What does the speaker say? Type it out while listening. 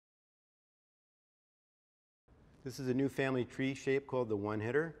This is a new family tree shape called the One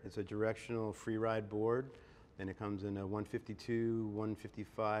Hitter. It's a directional free ride board, and it comes in a 152,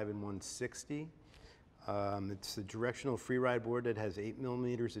 155, and 160. It's a directional free ride board that has 8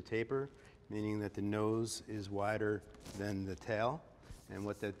 millimeters of taper, meaning that the nose is wider than the tail. And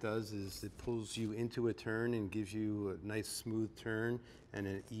what that does is it pulls you into a turn and gives you a nice smooth turn and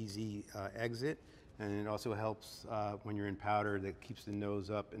an easy exit. And it also helps when you're in powder, that keeps the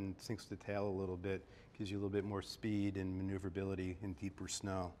nose up and sinks the tail a little bit, gives you a little bit more speed and maneuverability in deeper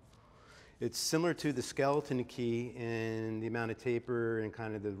snow. It's similar to the skeleton key in the amount of taper and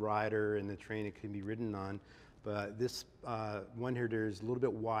kind of the rider and the train it can be ridden on, but this One Hitter is a little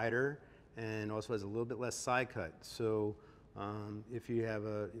bit wider and also has a little bit less side cut. So if you have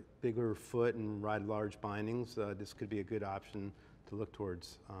a bigger foot and ride large bindings, this could be a good option to look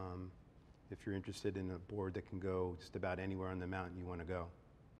towards if you're interested in a board that can go just about anywhere on the mountain you want to go.